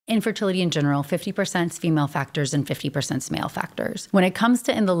infertility in general, 50% is female factors and 50% is male factors. When it comes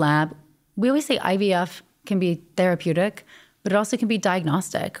to in the lab, we always say IVF can be therapeutic, but it also can be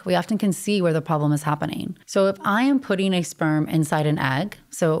diagnostic. We often can see where the problem is happening. So if I am putting a sperm inside an egg,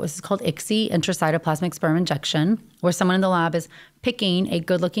 so this is called ICSI, intracytoplasmic sperm injection, where someone in the lab is picking a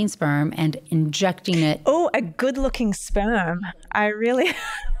good-looking sperm and injecting it. Oh, a good-looking sperm. I really...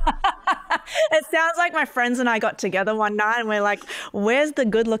 It sounds like my friends and I got together one night and we're like, where's the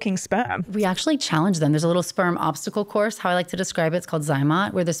good-looking sperm? We actually challenge them. There's a little sperm obstacle course, how I like to describe it. It's called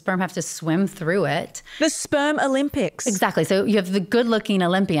Zymot, where the sperm have to swim through it. The Sperm Olympics. Exactly. So you have the good-looking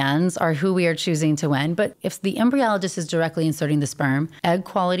Olympians are who we are choosing to win. But if the embryologist is directly inserting the sperm, egg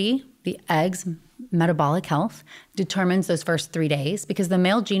quality, the egg's metabolic health determines those first 3 days, because the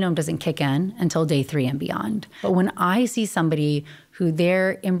male genome doesn't kick in until day 3 and beyond. But when I see somebody who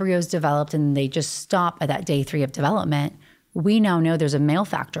their embryos developed and they just stop at that day 3 of development, we now know there's a male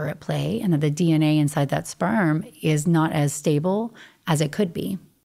factor at play and that the DNA inside that sperm is not as stable as it could be.